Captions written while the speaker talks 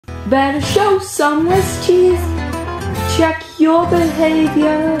Better show some less cheese. Check your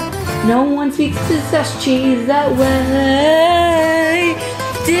behavior. No one speaks to such cheese that way.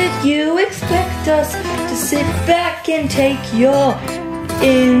 Did you expect us to sit back and take your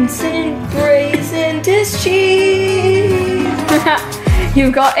instant brazen dish cheese? You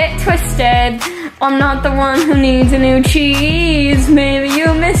got it twisted. I'm not the one who needs a new cheese. Maybe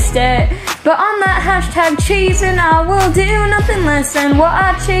you missed it. But on that hashtag cheese, and I will do nothing less than what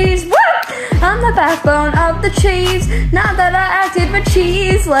I cheese. Woo! I'm the backbone of the cheese. Not that I acted for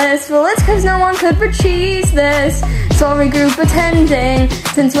cheeseless. Well, it's cause no one could for cheese this. Sorry group attending.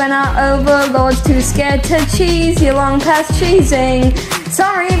 Since when our overlord's too scared to cheese, you're long past cheesing.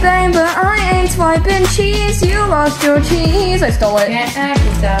 Sorry babe, but I ain't swiping cheese. You lost your cheese. I stole it. Can't act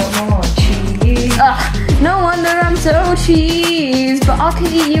without more cheese. Ugh, no wonder I'm so cheese. But I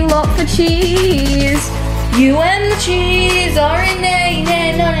could eat you lot for cheese. You and the cheese are innate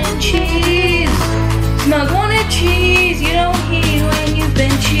and not in cheese. Smug wanted cheese, you don't heed when you've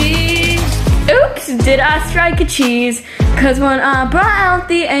been cheese. Oops, did I strike a cheese? Cause when I brought out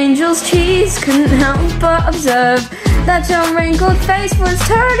the angel's cheese, couldn't help but observe that your wrinkled face was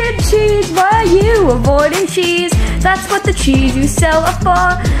turd cheese. Why are you avoiding cheese? That's what the cheese you sell are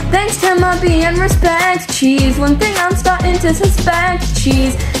for. Thanks to my being respect cheese. One thing I'm starting to suspect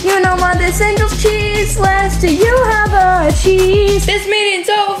cheese. You know why this angel's cheese less? Do you have a cheese? This meeting's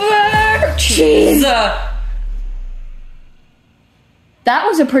over. Cheese. That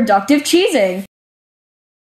was a productive cheesing.